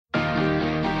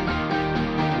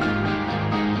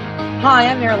Hi,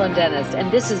 I'm Marilyn Dennis,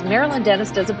 and this is Marilyn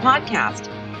Dennis Does a Podcast.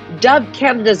 Dubbed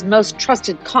Canada's most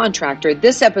trusted contractor,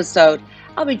 this episode,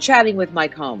 I'll be chatting with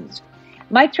Mike Holmes.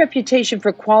 Mike's reputation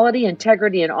for quality,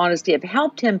 integrity, and honesty have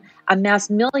helped him amass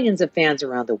millions of fans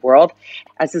around the world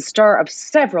as the star of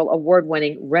several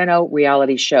award-winning Reno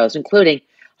reality shows, including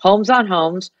Homes on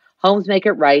Homes, Homes Make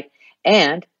It Right,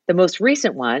 and the most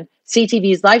recent one,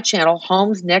 CTV's live channel,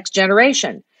 Homes Next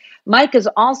Generation. Mike is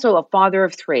also a father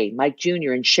of three. Mike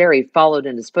Jr. and Sherry followed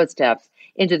in his footsteps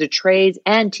into the trades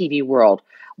and TV world,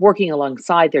 working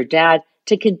alongside their dad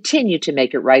to continue to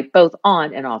make it right, both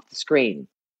on and off the screen.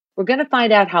 We're going to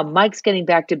find out how Mike's getting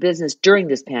back to business during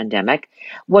this pandemic,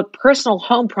 what personal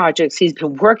home projects he's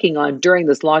been working on during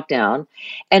this lockdown,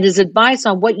 and his advice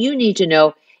on what you need to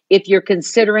know if you're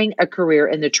considering a career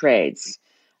in the trades.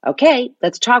 Okay,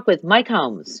 let's talk with Mike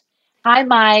Holmes. Hi,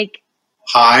 Mike.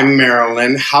 Hi,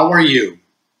 Marilyn. How are you?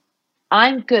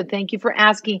 I'm good. Thank you for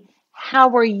asking.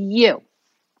 How are you?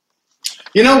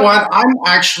 You know what? I'm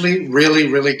actually really,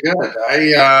 really good.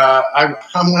 When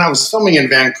I was filming in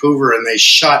Vancouver and they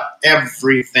shut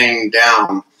everything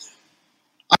down,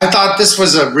 I thought this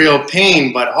was a real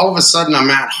pain, but all of a sudden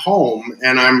I'm at home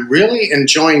and I'm really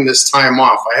enjoying this time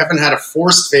off. I haven't had a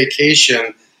forced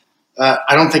vacation,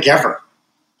 I don't think ever.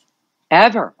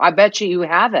 Ever. I bet you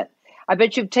haven't. I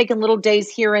bet you've taken little days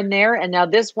here and there, and now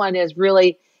this one is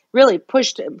really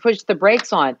pushed the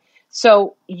brakes on.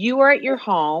 So you are at your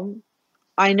home.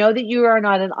 I know that you are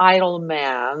not an idle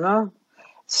man.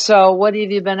 So what have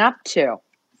you been up to?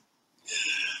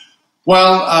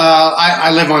 Well, I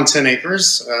live on 10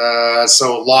 acres,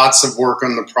 so lots of work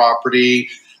on the property.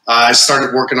 I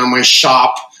started working on my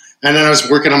shop, and then I was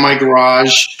working on my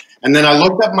garage, and then I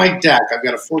looked at my deck. I've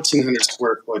got a 1,400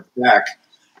 square foot deck.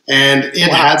 And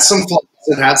it had some flaws,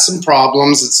 it had some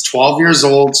problems. It's 12 years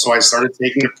old, so I started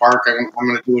taking it apart. I'm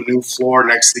going to do a new floor.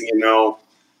 Next thing you know,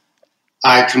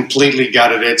 I completely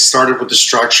gutted it, started with the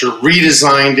structure,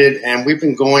 redesigned it, and we've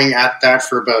been going at that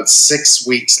for about 6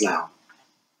 weeks now.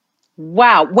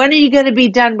 Wow. When are you going to be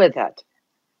done with it?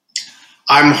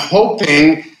 I'm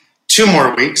hoping 2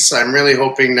 more weeks. I'm really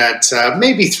hoping that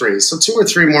maybe 3. So 2 or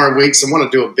 3 more weeks. I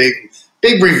want to do a big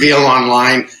reveal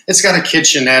online. It's got a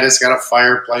kitchenette. It's got a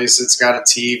fireplace. It's got a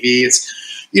TV.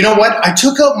 You know what? I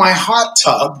took out my hot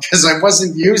tub because I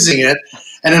wasn't using it,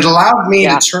 and it allowed me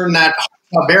to turn that hot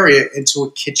tub area into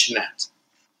a kitchenette.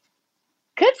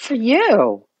 Good for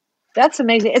you. That's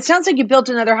amazing. It sounds like you built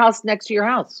another house next to your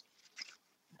house.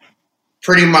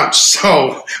 Pretty much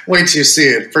so. Wait till you see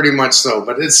it. Pretty much so.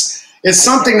 But it's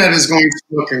something that is going to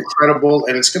look incredible,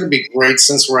 and it's going to be great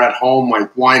since we're at home. Like,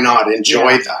 why not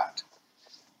enjoy that?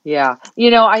 Yeah.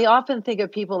 You know, I often think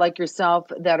of people like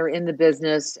yourself that are in the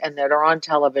business and that are on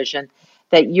television,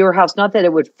 that your house, not that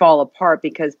it would fall apart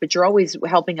but you're always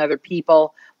helping other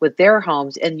people with their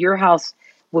homes, and your house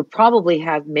would probably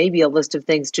have maybe a list of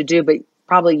things to do, but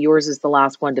probably yours is the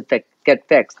last one to get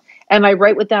fixed. Am I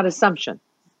right with that assumption?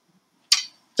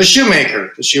 The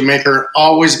shoemaker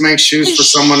always makes shoes for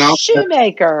someone else.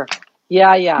 Shoemaker.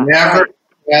 Yeah. Never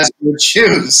has good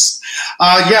shoes.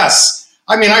 Yes.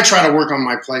 I mean, I try to work on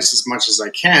my place as much as I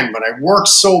can, but I work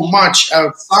so much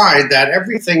outside that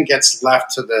everything gets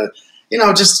left to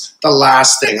just the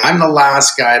last thing. I'm the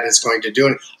last guy that's going to do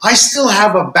it. I still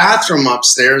have a bathroom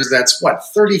upstairs that's,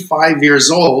 35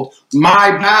 years old,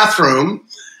 my bathroom.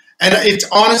 And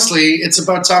it's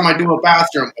about time I do a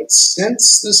bathroom. But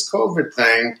since this COVID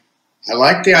thing, I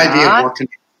like the idea of working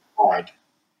outside.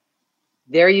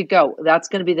 There you go. That's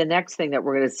going to be the next thing that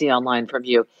we're going to see online from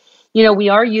you. You know, we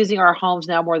are using our homes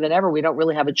now more than ever. We don't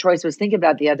really have a choice. I was thinking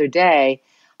about the other day.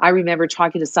 I remember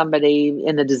talking to somebody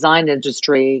in the design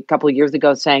industry a couple of years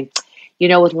ago saying, you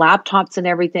know, with laptops and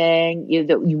everything,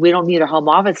 we don't need a home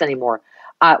office anymore.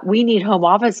 We need home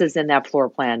offices in that floor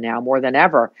plan now more than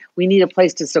ever. We need a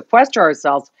place to sequester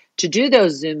ourselves, to do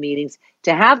those Zoom meetings,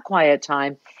 to have quiet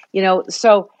time. You know,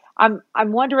 so I'm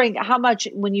wondering how much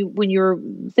when you're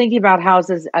thinking about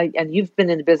houses, and you've been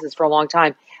in the business for a long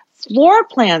time, floor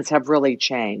plans have really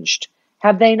changed,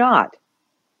 have they not?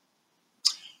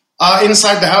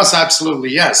 Inside the house, absolutely,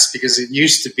 yes, because it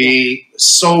used to be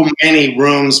so many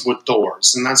rooms with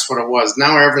doors, and that's what it was.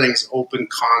 Now everything's open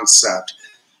concept.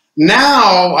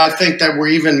 Now I think that we're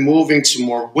even moving to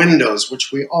more windows,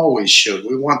 which we always should.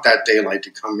 We want that daylight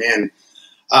to come in.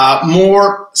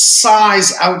 More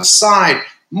size outside,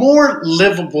 more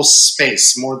livable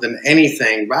space more than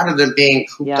anything, rather than being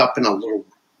cooped up in a little room.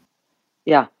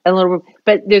 Yeah, a little room.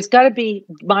 But there's got to be,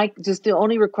 Mike, just the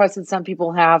only request that some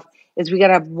people have is we got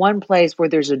to have one place where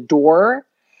there's a door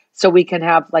so we can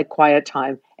have like quiet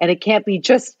time. And it can't be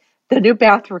just the new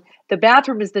bathroom. The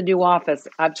bathroom is the new office.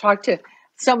 I've talked to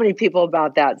so many people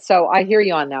about that. So I hear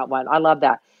you on that one. I love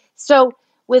that. So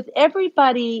with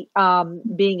everybody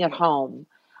being at home,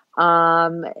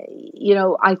 um,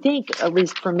 I think, at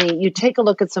least for me, you take a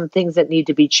look at some things that need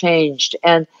to be changed,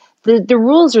 and the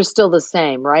rules are still the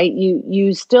same, right?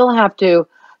 You still have to.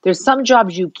 There's some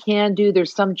jobs you can do.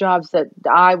 There's some jobs that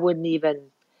I wouldn't even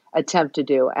attempt to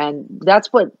do, and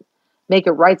that's what Make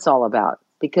It Right's all about.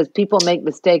 Because people make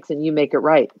mistakes, and you make it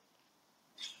right.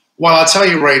 Well, I'll tell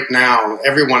you right now,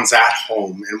 everyone's at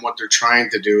home, and what they're trying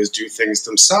to do is do things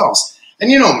themselves. And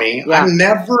you know me, Yeah. I'm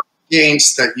never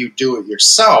against that you do it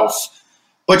yourself,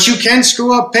 but you can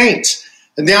screw up paint.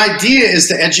 And the idea is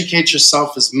to educate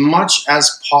yourself as much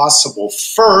as possible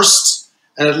first,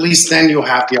 and at least then you'll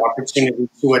have the opportunity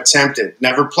to attempt it.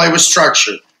 Never play with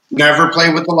structure, never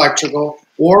play with electrical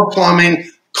or plumbing,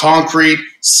 concrete,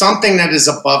 something that is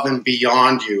above and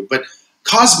beyond you. But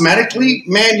cosmetically,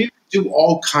 man, you can do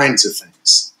all kinds of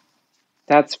things.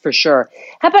 That's for sure.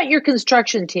 How about your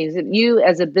construction teams? If you,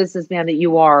 as a businessman that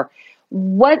you are,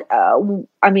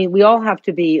 we all have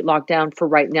to be locked down for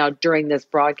right now during this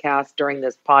broadcast, during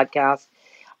this podcast.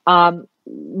 How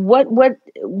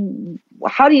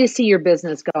do you see your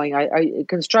business going? Are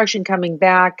construction coming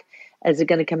back? Is it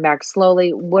going to come back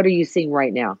slowly? What are you seeing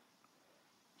right now?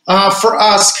 For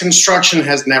us, construction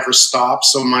has never stopped.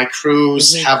 So my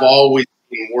crews have always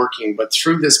been working, but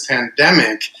through this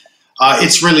pandemic,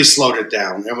 it's really slowed it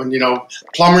down. And when,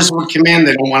 plumbers would come in,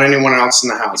 they don't want anyone else in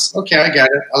the house. Okay, I get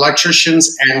it.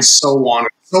 Electricians and so on and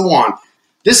so on.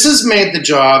 This has made the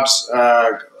jobs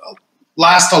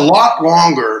last a lot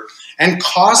longer and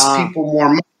cost people more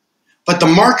money. But the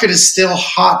market is still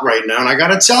hot right now. And I got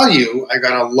to tell you, I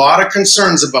got a lot of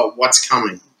concerns about what's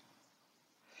coming.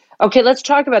 Okay, let's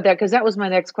talk about that, because that was my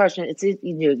next question.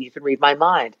 You can read my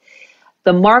mind.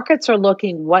 The markets are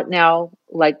looking what now?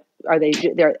 Like, are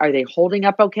they holding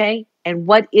up okay? And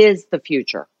what is the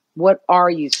future? What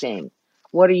are you seeing?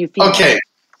 What are you feeling? Okay,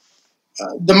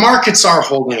 the markets are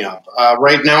holding up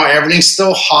right now. Everything's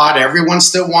still hot. Everyone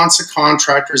still wants a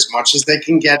contractor as much as they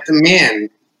can get them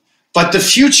in. But the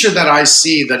future that I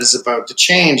see that is about to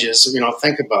change is,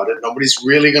 think about it. Nobody's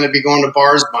really going to be going to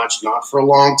bars much, not for a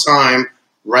long time.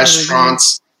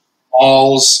 Restaurants,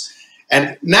 malls.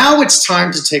 And now it's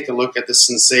time to take a look at this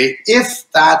and say, if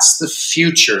that's the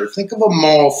future, think of a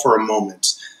mall for a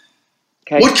moment.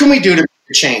 Okay. What can we do to make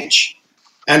a change?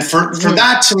 And for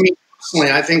that, to me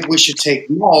personally, I think we should take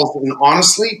malls and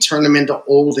honestly turn them into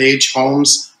old age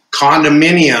homes,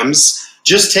 condominiums.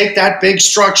 Just take that big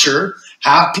structure,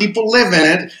 have people live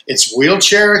in it. It's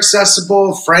wheelchair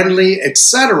accessible, friendly,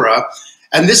 etc.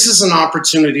 And this is an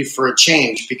opportunity for a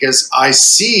change, because I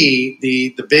see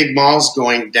the big malls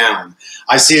going down.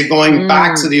 I see it going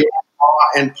back to the old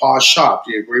Pa and Pa shop.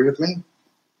 Do you agree with me?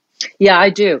 Yeah,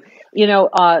 I do.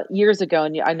 Years ago,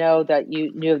 and I know that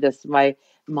you knew of this, my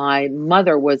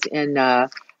mother was in a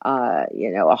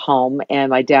home, and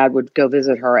my dad would go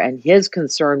visit her, and his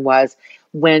concern was,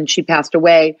 when she passed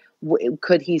away,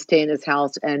 could he stay in his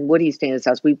house, and would he stay in his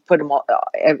house? We put him all,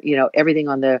 everything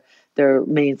on the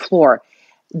main floor.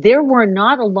 There were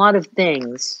not a lot of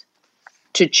things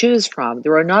to choose from.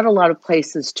 There were not a lot of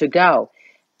places to go.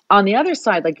 On the other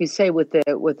side, like you say, with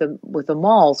the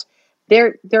malls,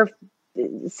 they're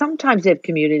sometimes they have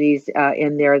communities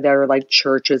in there that are like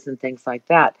churches and things like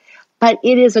that. But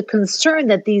it is a concern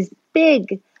that these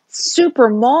big super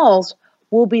malls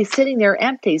will be sitting there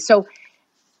empty. So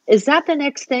is that the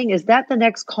next thing? Is that the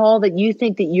next call that you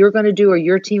think that you're going to do, or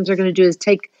your teams are going to do, is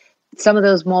take some of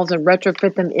those malls and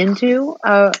retrofit them into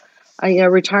a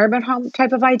retirement home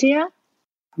type of idea?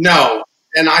 No.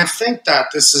 And I think that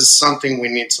this is something we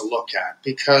need to look at,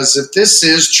 because if this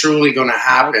is truly going to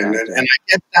happen, and I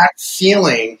get that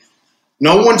feeling,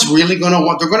 no one's really going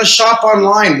to they're going to shop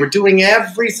online. We're doing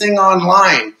everything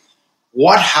online.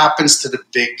 What happens to the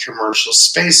big commercial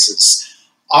spaces?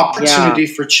 Opportunity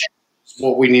for change is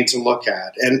what we need to look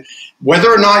at. And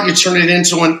whether or not you turn it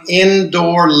into an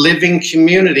indoor living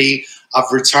community of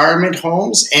retirement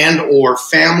homes and or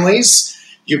families,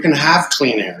 you can have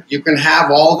clean air. You can have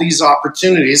all these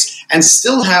opportunities and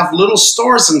still have little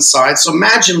stores inside. So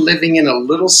imagine living in a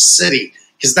little city,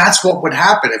 because that's what would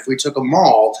happen if we took a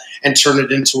mall and turned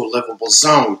it into a livable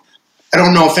zone. I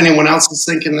don't know if anyone else is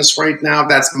thinking this right now.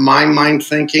 That's my mind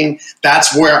thinking.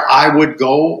 That's where I would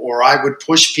go, or I would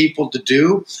push people to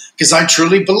do, because I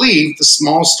truly believe the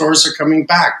small stores are coming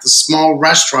back. The small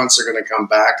restaurants are going to come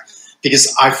back,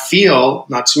 because I feel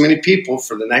not too many people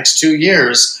for the next 2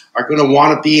 years are going to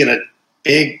want to be in a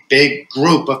big, big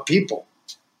group of people.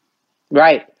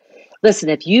 Right. Listen,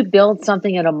 if you build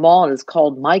something in a mall and it's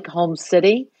called Mike Home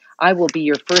City, I will be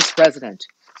your first resident.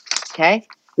 Okay?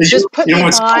 Just put You know me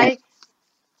what's funny?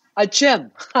 by a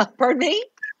gym. Pardon me?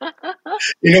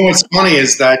 You know what's funny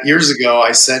is that years ago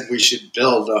I said we should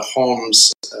build a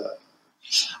Holmes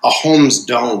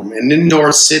dome, an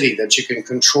indoor city that you can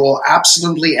control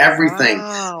absolutely everything: the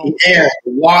Wow. air,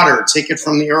 the water, take it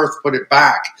from the earth, put it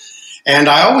back. And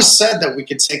I always said that we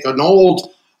could take an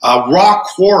old rock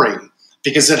quarry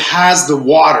because it has the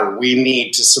water we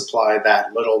need to supply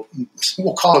that little,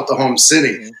 we'll call it the home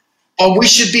city. Mhm. But we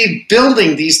should be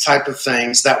building these type of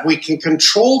things that we can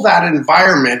control that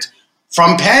environment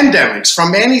from pandemics,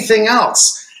 from anything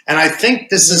else. And I think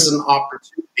this is an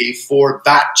opportunity for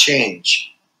that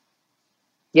change.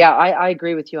 Yeah, I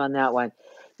agree with you on that one.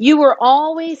 You were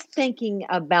always thinking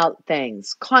about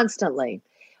things constantly.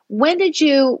 When did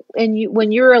you,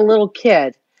 when you were a little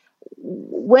kid,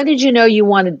 when did you know you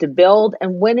wanted to build,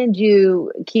 and when did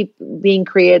you keep being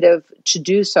creative to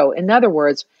do so? In other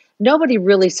words, nobody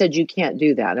really said you can't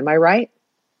do that. Am I right?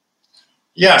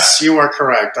 Yes, you are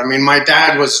correct. I mean, my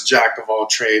dad was a jack of all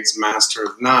trades, master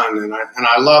of none, and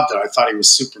I loved it. I thought he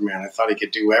was Superman. I thought he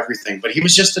could do everything, but he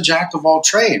was just a jack of all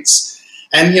trades.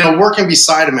 And working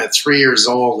beside him at 3 years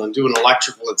old and doing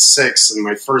electrical at 6 and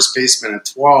my first baseman at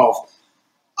 12,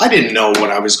 I didn't know what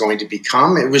I was going to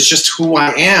become. It was just who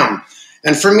I am.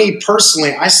 And for me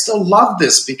personally, I still love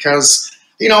this because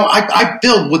I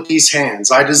build with these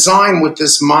hands. I design with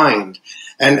this mind.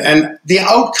 And the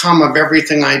outcome of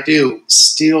everything I do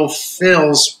still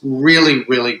feels really,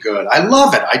 really good. I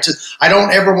love it. I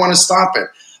don't ever want to stop it.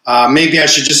 Maybe I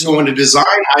should just go into design.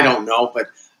 I don't know. But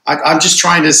I'm just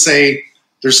trying to say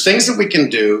there's things that we can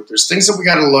do. There's things that we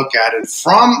got to look at. And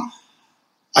from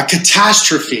a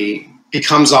catastrophe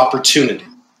becomes opportunity.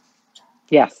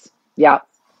 Yes. Yeah.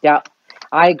 Yeah.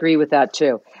 I agree with that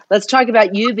too. Let's talk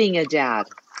about you being a dad.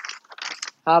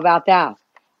 How about that?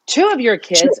 Two of your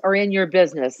kids are in your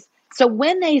business. So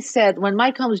when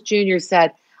Mike Holmes Jr.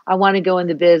 said, I want to go in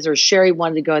the biz, or Sherry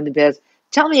wanted to go in the biz,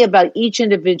 tell me about each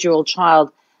individual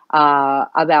child,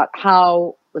 about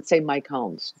how, let's say, Mike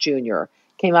Holmes Jr.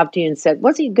 came up to you and said,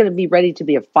 was he going to be ready to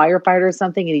be a firefighter or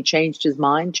something, and he changed his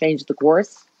mind, changed the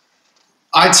course?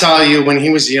 I tell you, when he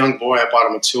was a young boy, I bought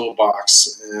him a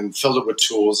toolbox and filled it with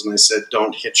tools, and I said,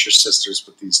 don't hit your sisters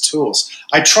with these tools.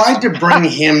 I tried to bring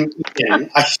him in.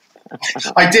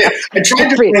 I did. I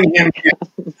tried to bring him in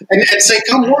and say,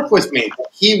 come work with me.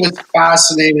 He was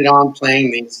fascinated on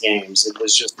playing these games. It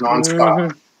was just nonstop.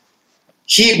 Mm-hmm.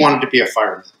 He wanted to be a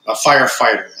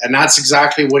firefighter, and that's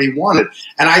exactly what he wanted.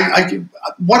 And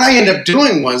what I ended up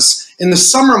doing was, in the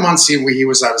summer months where he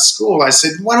was out of school, I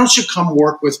said, why don't you come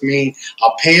work with me?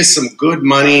 I'll pay you some good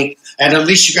money, and at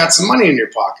least you got some money in your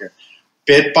pocket.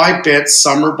 Bit by bit,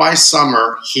 summer by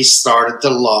summer, he started to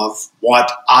love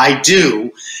what I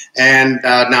do. And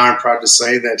now I'm proud to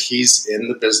say that he's in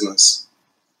the business.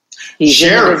 He's in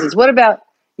the business. What about,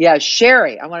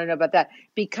 Sherry? I want to know about that,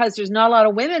 because there's not a lot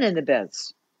of women in the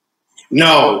biz.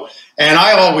 No. And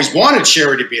I always wanted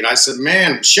Sherry to be. And I said,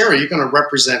 man, Sherry, you're going to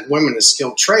represent women in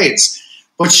skilled trades.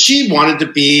 But she wanted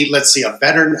to be, let's see, a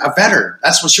veteran.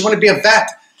 That's what she wanted to be, a vet.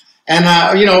 And,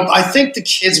 I think the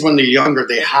kids, when they're younger,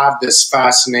 they have this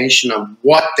fascination of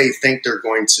what they think they're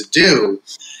going to do.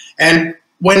 And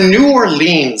when New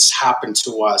Orleans happened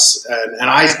to us, and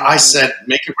I said,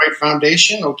 make a great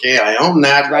foundation. Okay, I own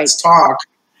that. Right. Let's talk.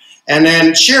 And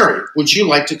then, Sherry, would you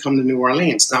like to come to New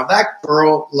Orleans? Now, that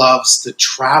girl loves to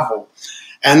travel.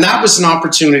 And that was an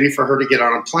opportunity for her to get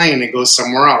on a plane and go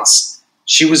somewhere else.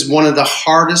 She was one of the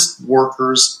hardest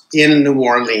workers in New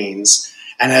Orleans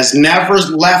and has never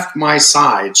left my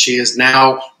side. She is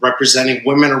now representing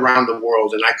women around the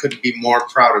world, and I couldn't be more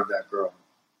proud of that girl.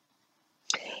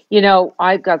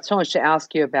 I've got so much to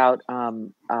ask you about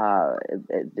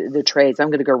the trades. I'm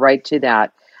going to go right to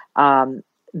that.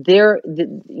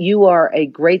 You are a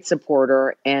great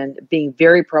supporter and being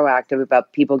very proactive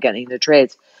about people getting the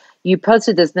trades. You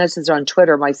posted this message on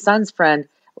Twitter. My son's friend,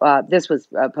 this was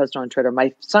posted on Twitter.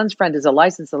 My son's friend is a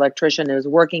licensed electrician and is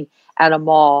working at a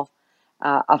mall.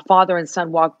 A father and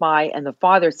son walked by, and the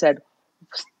father said,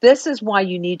 this is why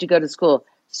you need to go to school,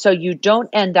 so you don't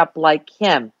end up like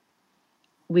him.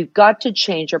 We've got to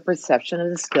change our perception of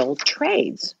the skilled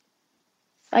trades.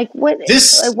 Like, what?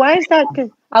 Why is that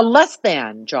a less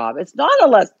than job? It's not a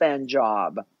less than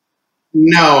job.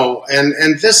 No,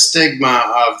 and this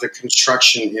stigma of the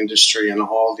construction industry in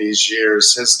all these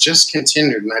years has just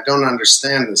continued, and I don't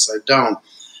understand this. I don't.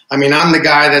 I mean, I'm the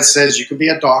guy that says you can be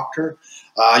a doctor,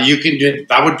 you can do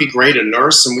that would be great, a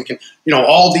nurse, and we can,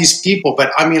 all these people.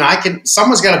 But I mean,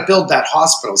 someone's got to build that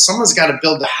hospital. Someone's got to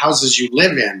build the houses you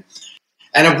live in.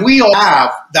 And if we all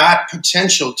have that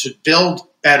potential to build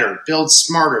better, build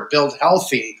smarter, build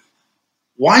healthy,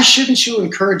 why shouldn't you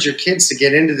encourage your kids to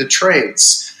get into the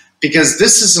trades? Because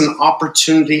this is an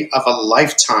opportunity of a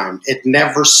lifetime. It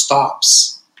never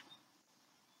stops.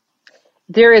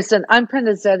 There is an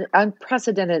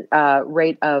unprecedented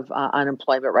rate of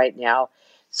unemployment right now.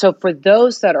 So for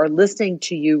those that are listening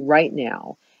to you right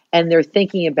now and they're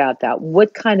thinking about that,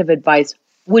 what kind of advice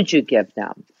would you give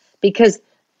them? Because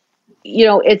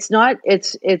it's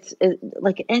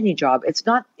like any job. It's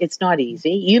not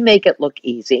easy. You make it look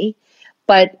easy,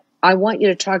 but I want you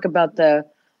to talk about the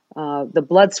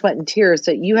blood, sweat, and tears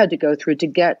that you had to go through to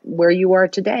get where you are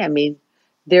today. I mean,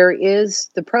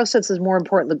 the process is more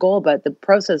important than the goal, but the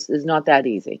process is not that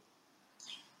easy.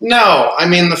 No, I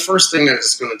mean, the first thing that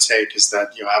it's going to take is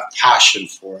that you have passion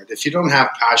for it. If you don't have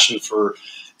passion for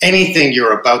anything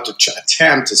you're about to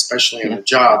attempt, especially in a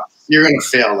job, you're going to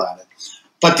fail at it.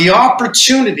 But the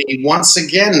opportunity, once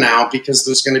again now, because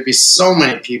there's going to be so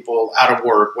many people out of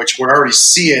work, which we already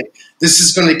see it, this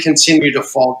is going to continue to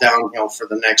fall downhill for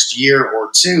the next year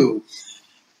or two.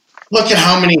 Look at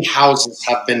how many houses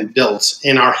have been built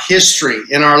in our history,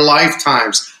 in our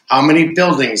lifetimes, how many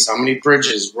buildings, how many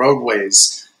bridges,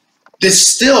 roadways.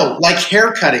 This still, like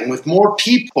haircutting with more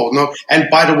people. No, and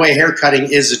by the way,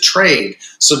 haircutting is a trade.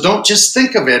 So don't just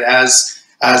think of it as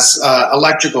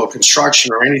electrical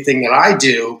construction or anything that I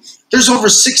do. There's over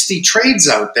 60 trades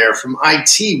out there, from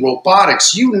IT,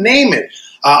 robotics, you name it,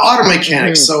 auto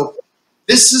mechanics. So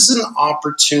this is an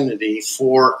opportunity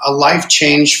for a life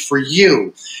change for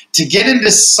you to get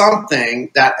into something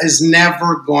that is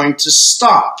never going to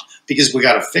stop, because we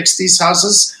got to fix these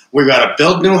houses. We got to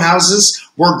build new houses.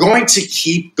 We're going to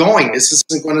keep going. This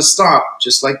isn't going to stop,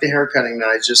 just like the haircutting that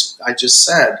I just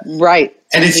said. Right.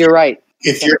 And if you're right,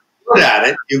 if you're good at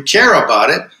it, you care about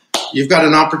it, you've got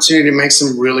an opportunity to make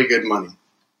some really good money.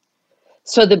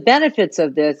 So the benefits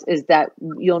of this is that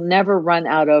you'll never run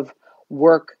out of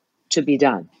work to be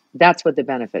done. That's what the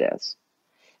benefit is.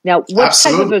 Now, what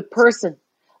type of a person?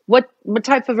 What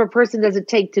type of a person does it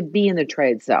take to be in the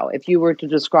trades, though? If you were to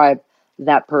describe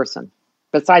that person,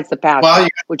 besides the passion,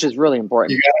 which is really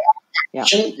important.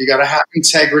 You got to have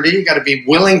integrity. You got to be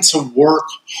willing to work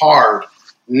hard.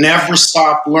 Never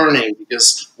stop learning,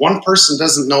 because one person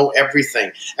doesn't know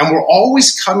everything. And we're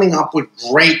always coming up with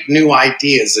great new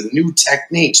ideas and new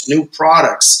techniques, new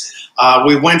products.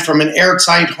 We went from an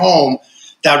airtight home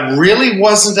that really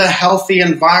wasn't a healthy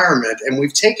environment, and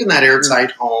we've taken that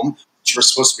airtight home, which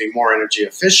was supposed to be more energy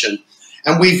efficient,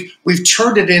 and we've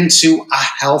turned it into a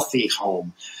healthy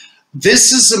home.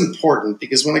 This is important,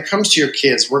 because when it comes to your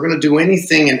kids, we're going to do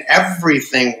anything and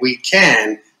everything we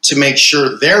can to make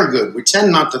sure they're good. We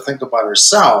tend not to think about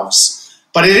ourselves,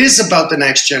 but it is about the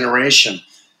next generation.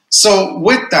 So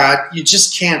with that, you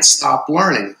just can't stop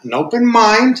learning. An open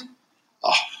mind,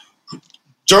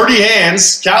 dirty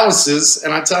hands, calluses,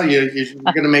 and I tell you, you're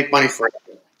going to make money for it.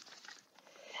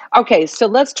 Okay, so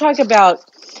let's talk about,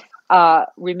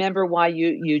 remember why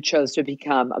you chose to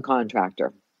become a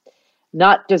contractor.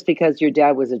 Not just because your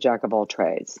dad was a jack of all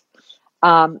trades.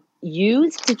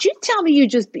 Did you tell me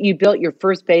you built your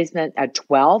first basement at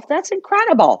 12? That's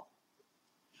incredible.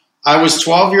 I was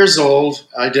 12 years old.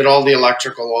 I did all the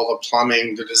electrical, all the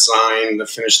plumbing, the design, the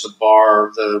finish, the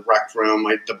bar, the rec room,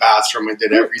 the bathroom. I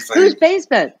did everything. Whose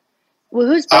basement? Well,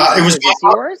 whose basement? It was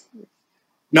yours?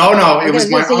 No, it was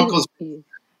my uncle's.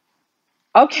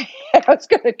 Okay, I was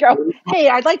going to go, hey,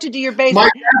 I'd like to do your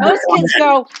basement. Most kids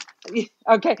go,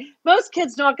 okay, most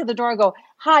kids knock at the door and go,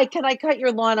 hi, can I cut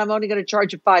your lawn? I'm only going to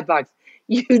charge you $5.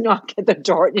 You knock at the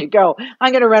door and you go,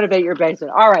 I'm going to renovate your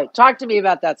basement. All right, talk to me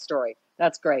about that story.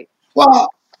 That's great. Well,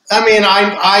 I mean,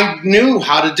 I knew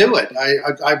how to do it.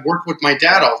 I worked with my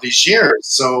dad all these years.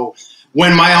 So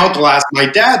when my uncle asked my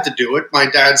dad to do it, my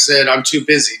dad said, I'm too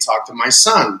busy, talk to my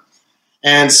son.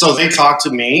 And so they talked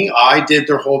to me. I did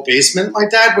their whole basement. My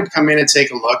dad would come in and take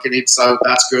a look, and he'd say, oh,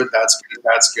 that's good, that's good,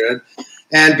 that's good.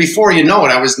 And before you know it,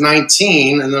 I was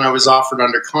 19, and then I was offered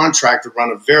under contract to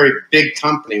run a very big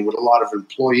company with a lot of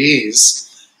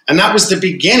employees. And that was the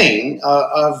beginning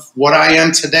of what I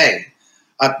am today.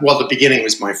 Well, the beginning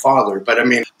was my father, but I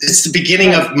mean, it's the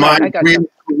beginning of my real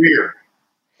career.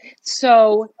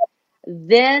 So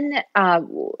then I'm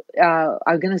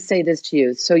going to say this to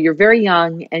you. So you're very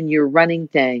young and you're running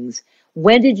things.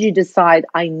 When did you decide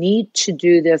I need to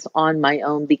do this on my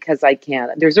own because I can?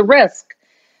 There's a risk,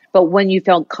 but when you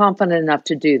felt confident enough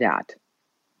to do that?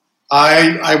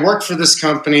 I worked for this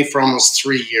company for almost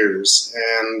 3 years,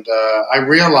 and I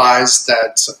realized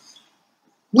that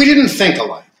we didn't think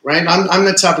alike. Right, I'm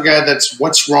the type of guy that's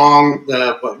what's wrong,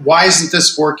 why isn't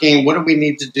this working, what do we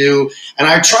need to do? And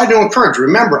I tried to encourage.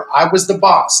 Remember, I was the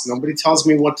boss. Nobody tells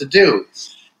me what to do.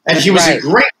 And he was a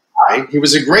great guy. He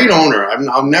was a great owner.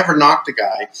 I'll never knock the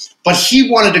guy. But he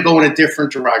wanted to go in a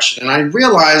different direction. And I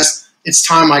realized it's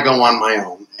time I go on my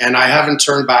own. And I haven't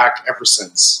turned back ever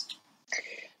since.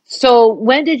 So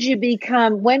when did you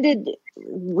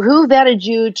who vetted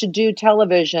you to do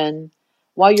television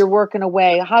while you're working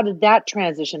away? How did that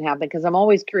transition happen? Because I'm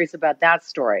always curious about that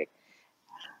story.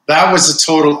 That was a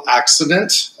total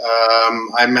accident.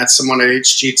 I met someone at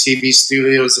HGTV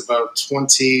Studios about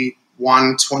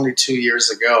 22 years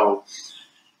ago.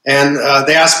 And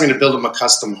they asked me to build them a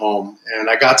custom home. And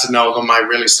I got to know them. I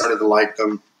really started to like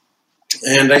them.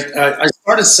 And I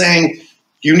started saying,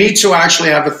 you need to actually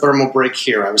have a thermal break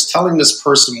here. I was telling this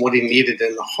person what he needed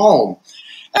in the home.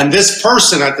 And this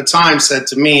person at the time said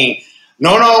to me,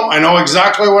 no, I know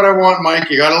exactly what I want, Mike.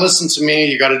 You got to listen to me.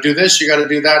 You got to do this. You got to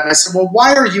do that. And I said, well,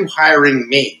 why are you hiring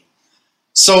me?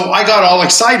 So I got all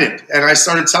excited. And I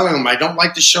started telling him, I don't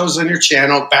like the shows on your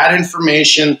channel. Bad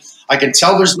information. I can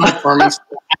tell there's no permits.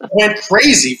 I went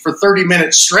crazy for 30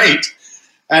 minutes straight.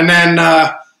 And then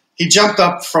he jumped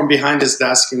up from behind his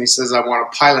desk and he says, I want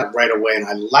a pilot right away. And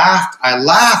I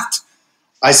laughed.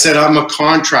 I said, I'm a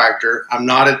contractor. I'm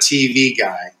not a TV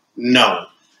guy. No.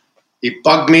 He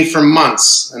bugged me for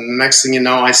months. And the next thing you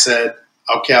know, I said,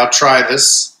 okay, I'll try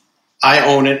this. I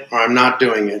own it or I'm not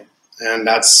doing it. And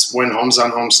that's when Homes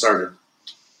on Home started.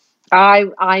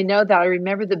 I know that. I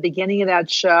remember the beginning of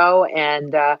that show.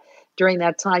 And during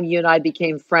that time, you and I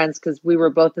became friends because we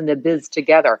were both in the biz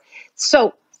together.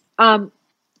 So on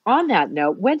that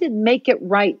note, when did Make It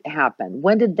Right happen?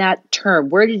 When did that term,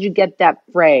 where did you get that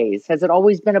phrase? Has it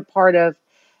always been a part of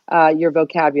your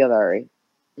vocabulary?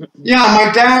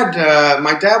 Yeah,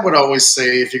 my dad would always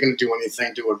say, if you're going to do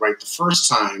anything, do it right the first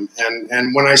time.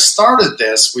 And when I started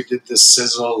this, we did this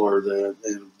sizzle or the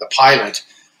pilot.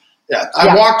 Yeah,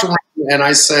 I walked around and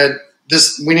I said,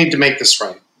 we need to make this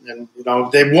right. And,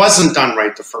 it wasn't done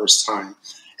right the first time.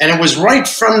 And it was right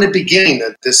from the beginning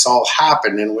that this all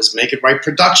happened. And it was Make It Right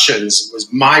Productions. It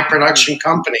was my production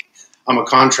company. I'm a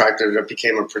contractor that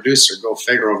became a producer. Go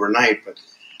figure overnight. But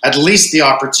at least the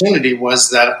opportunity was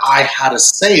that I had a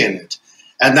say in it.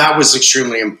 And that was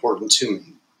extremely important to me.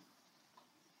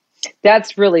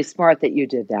 That's really smart that you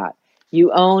did that.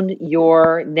 You own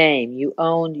your name. You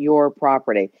own your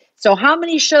property. So how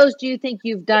many shows do you think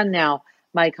you've done now,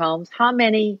 Mike Holmes? How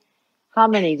many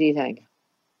do you think?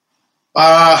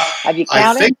 Have you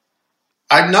counted?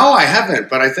 No, I haven't,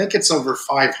 but I think it's over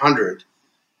 500.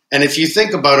 And if you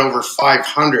think about over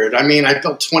 500, I mean, I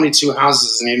built 22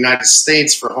 houses in the United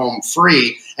States for home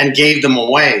free and gave them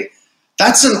away.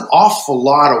 That's an awful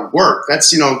lot of work.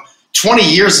 That's, 20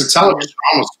 years of television,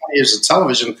 almost 20 years of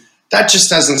television. That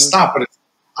just hasn't stopped. But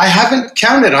I haven't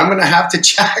counted. I'm going to have to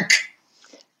check.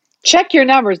 Check your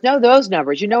numbers. Know those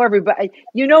numbers. You know everybody.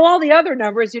 You know all the other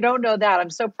numbers. You don't know that. I'm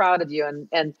so proud of you.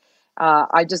 And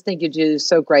I just think you do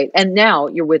so great. And now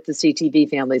you're with the CTV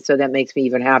family, so that makes me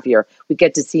even happier. We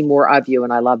get to see more of you,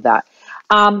 and I love that.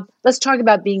 Let's talk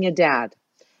about being a dad.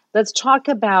 Let's talk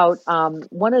about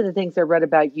one of the things I read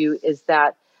about you is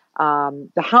that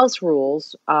the house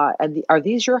rules, are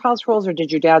these your house rules, or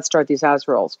did your dad start these house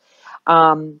rules?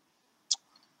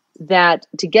 That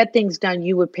to get things done,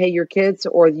 you would pay your kids,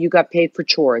 or you got paid for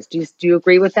chores. Do you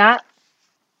agree with that?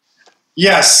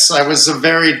 Yes, I was a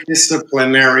very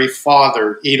disciplinary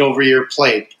father. Eat over your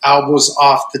plate, elbows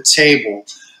off the table.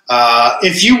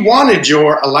 If you wanted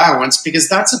your allowance, because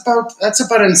that's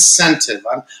about incentive.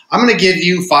 I'm going to give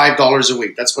you $5 a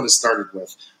week. That's what it started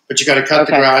with. But you got to cut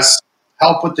the grass,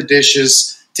 help with the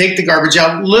dishes, take the garbage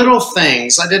out. Little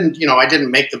things. I didn't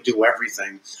make them do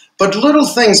everything, but little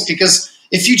things, because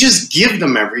if you just give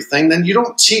them everything, then you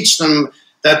don't teach them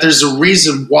that there's a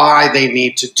reason why they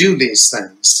need to do these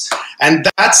things. And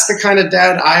that's the kind of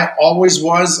dad I always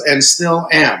was and still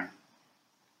am.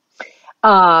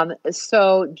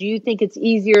 So do you think it's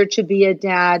easier to be a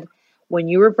dad when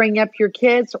you were bringing up your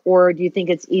kids, or do you think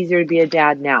it's easier to be a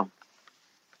dad now?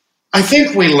 I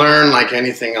think we learn like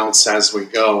anything else as we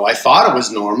go. I thought it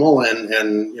was normal. And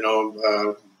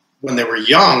when they were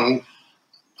young,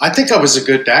 I think I was a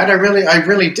good dad. I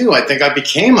really do. I think I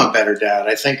became a better dad.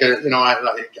 I think,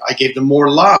 I gave them more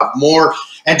love, more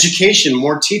education,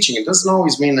 more teaching. It doesn't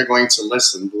always mean they're going to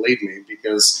listen, believe me,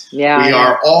 because we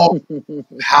are all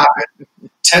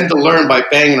tend to learn by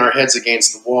banging our heads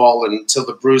against the wall until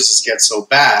the bruises get so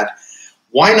bad.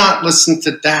 Why not listen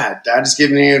to dad? Dad is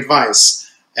giving you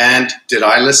advice. And did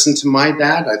I listen to my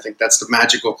dad? I think that's the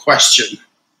magical question.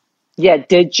 Yeah,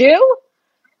 did you?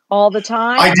 All the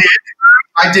time? I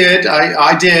did.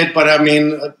 But I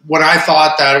mean, when I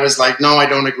thought that, it was like, no, I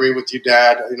don't agree with you,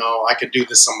 Dad. I could do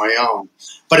this on my own.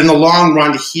 But in the long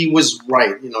run, he was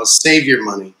right. Save your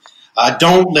money.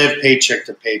 Don't live paycheck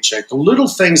to paycheck. The little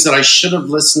things that I should have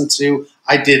listened to,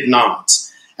 I did not.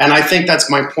 And I think that's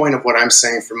my point of what I'm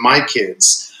saying for my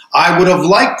kids. I would have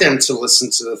liked them to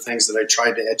listen to the things that I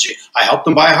tried to educate. I helped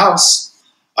them buy a house.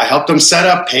 I helped them set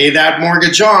up, pay that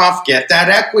mortgage off, get that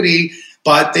equity.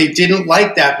 But they didn't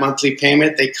like that monthly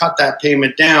payment. They cut that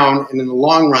payment down. And in the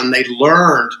long run, they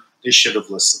learned they should have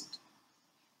listened.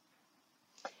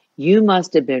 You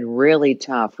must have been really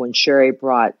tough when Sherry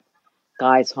brought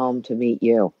guys home to meet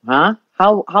you, huh?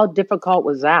 How difficult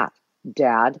was that,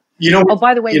 Dad? Oh,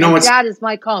 by the way, my dad is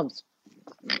Mike Holmes.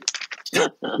 You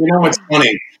know what's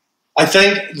funny? I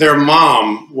think their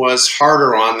mom was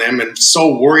harder on them and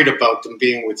so worried about them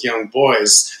being with young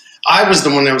boys. I was the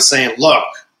one that was saying, look,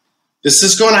 this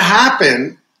is going to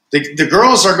happen. The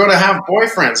girls are going to have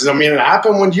boyfriends. I mean, it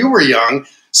happened when you were young.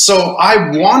 So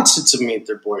I wanted to meet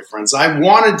their boyfriends. I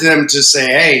wanted them to say,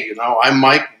 hey, I'm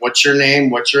Mike. What's your name?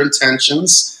 What's your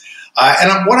intentions?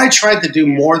 And what I tried to do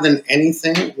more than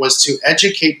anything was to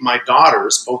educate my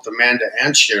daughters, both Amanda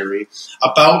and Sherry,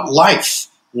 about life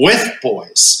with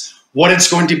boys, what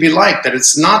it's going to be like, that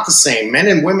it's not the same. Men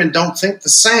and women don't think the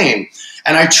same.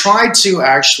 And I tried to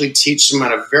actually teach them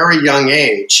at a very young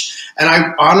age. And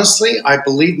I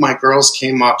believe my girls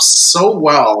came up so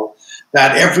well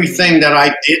that everything that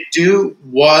I did do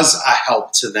was a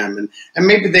help to them. And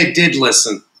maybe they did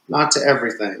listen, not to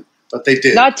everything, but they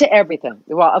did. Not to everything.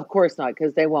 Well, of course not,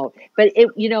 because they won't. But,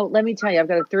 let me tell you, I've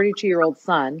got a 32-year-old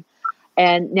son,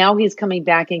 and now he's coming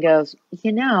back and goes,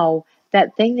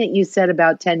 that thing that you said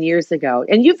about 10 years ago,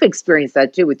 and you've experienced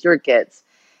that too with your kids,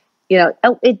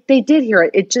 they did hear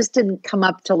it. It just didn't come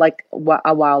up till like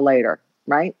a while later,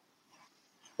 right?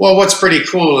 Well, what's pretty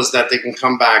cool is that they can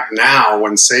come back now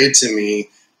and say to me,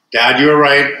 Dad, you were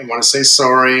right. I want to say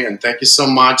sorry and thank you so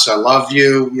much. I love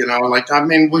you.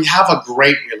 We have a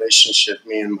great relationship,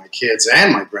 me and my kids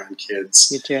and my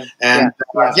grandkids. You too. And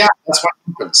that's what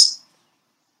happens.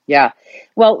 Yeah.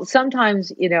 Well,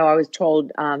 sometimes, I was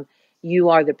told you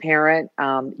are the parent.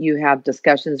 You have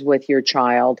discussions with your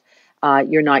child.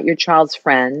 You're not your child's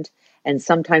friend. And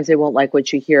sometimes they won't like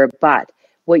what you hear. But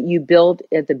what you build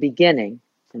at the beginning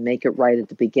and make it right at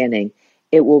the beginning,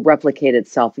 it will replicate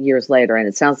itself years later. And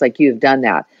it sounds like you've done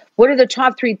that. What are the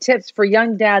top 3 tips for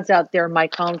young dads out there,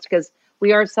 Mike Holmes? Because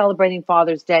we are celebrating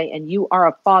Father's Day and you are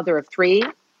a father of 3.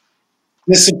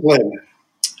 Discipline,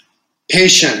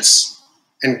 patience,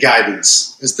 and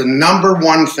guidance is the number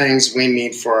one things we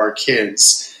need for our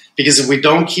kids. Because if we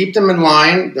don't keep them in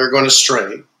line, they're going to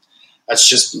stray. That's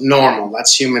just normal.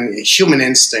 That's human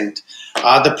instinct.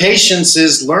 The patience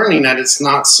is learning that it's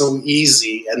not so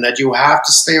easy and that you have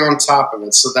to stay on top of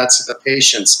it. So that's the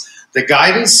patience. The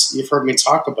guidance, you've heard me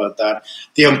talk about that.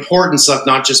 The importance of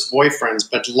not just boyfriends,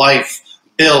 but life,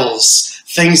 bills,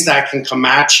 things that can come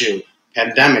at you,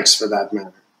 pandemics for that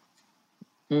matter.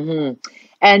 Mm-hmm.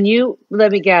 And you,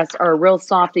 let me guess, are a real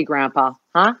softy grandpa,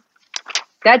 huh?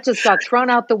 That just got thrown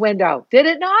out the window. Did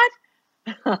it not?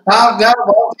 I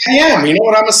am. You know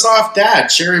what? I'm a soft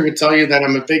dad. Sherry would tell you that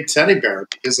I'm a big teddy bear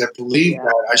because I believe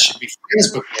that I should be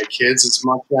friends with my kids as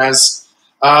much as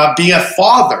be a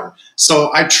father.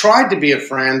 So I tried to be a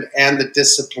friend and the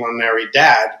disciplinary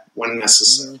dad when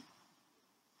necessary.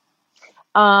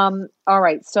 All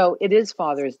right. So it is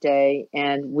Father's Day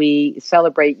and we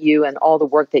celebrate you and all the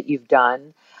work that you've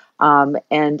done.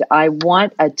 And I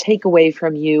want a takeaway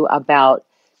from you about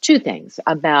 2 things,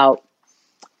 about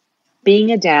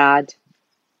being a dad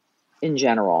in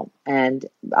general, and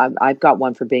I've got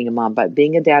one for being a mom, but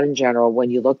being a dad in general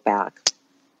when you look back.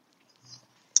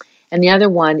 And the other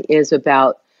one is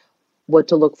about what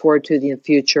to look forward to in the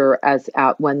future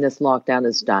when this lockdown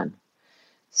is done.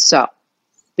 So,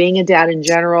 being a dad in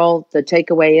general, the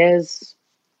takeaway is?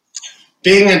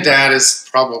 Being a dad is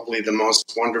probably the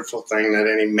most wonderful thing that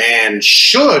any man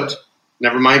should,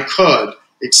 never mind could,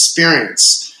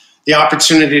 experience. The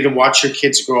opportunity to watch your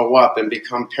kids grow up and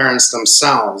become parents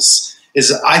themselves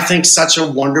is, I think, such a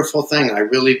wonderful thing. I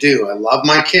really do. I love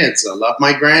my kids. I love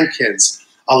my grandkids.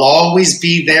 I'll always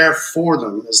be there for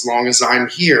them as long as I'm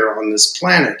here on this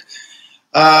planet.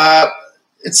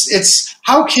 It's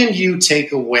how can you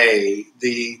take away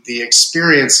the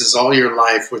experiences all your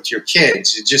life with your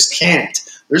kids? You just can't.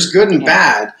 There's good and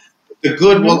bad. The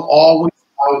good will always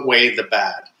outweigh the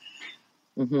bad.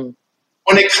 Mm-hmm.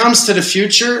 When it comes to the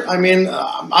future, I'm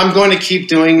going to keep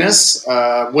doing this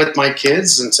with my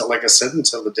kids until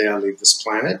the day I leave this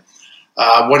planet.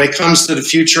 When it comes to the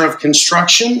future of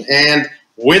construction and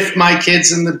with my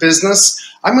kids in the business,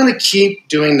 I'm going to keep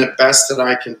doing the best that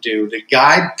I can do to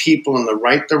guide people in the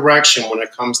right direction when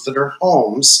it comes to their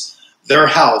homes, their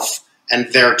health,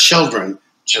 and their children,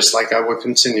 just like I would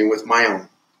continue with my own.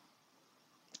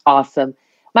 Awesome.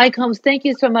 Mike Holmes, thank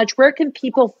you so much. Where can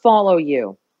people follow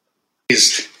you?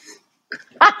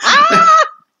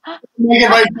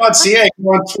 MakeItRight.ca. Go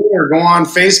on Twitter. Go on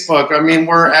Facebook. I mean,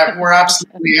 we're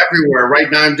absolutely everywhere. Right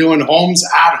now, I'm doing homes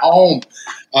at home,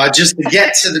 just to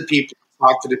get to the people,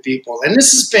 talk to the people. And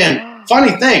this has been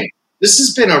funny thing. This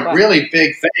has been a really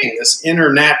big thing. This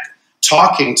internet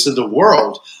talking to the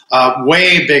world,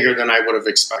 way bigger than I would have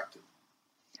expected.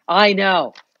 I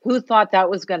know. Who thought that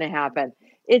was going to happen?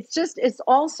 It's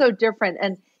all so different.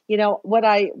 And you know what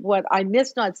I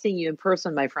miss not seeing you in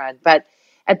person, my friend, but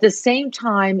at the same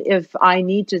time, if I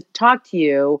need to talk to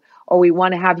you or we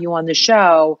want to have you on the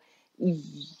show,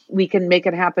 we can make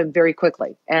it happen very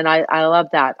quickly. And I love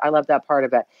that. I love that part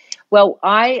of it. Well,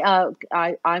 I'm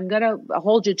going to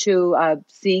hold you to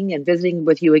seeing and visiting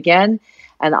with you again.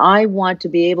 And I want to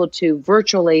be able to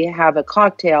virtually have a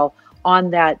cocktail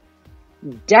on that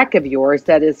deck of yours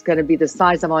that is going to be the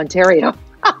size of Ontario.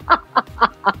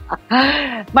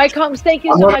 Mike Holmes, thank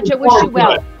you so much. I wish you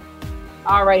well.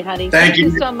 All right, honey. Thank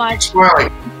you so much.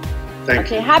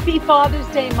 Thank you. Happy Father's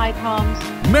Day, Mike Holmes.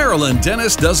 Marilyn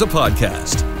Denis Does a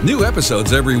Podcast. New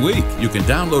episodes every week. You can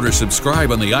download or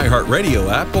subscribe on the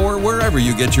iHeartRadio app or wherever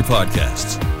you get your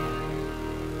podcasts.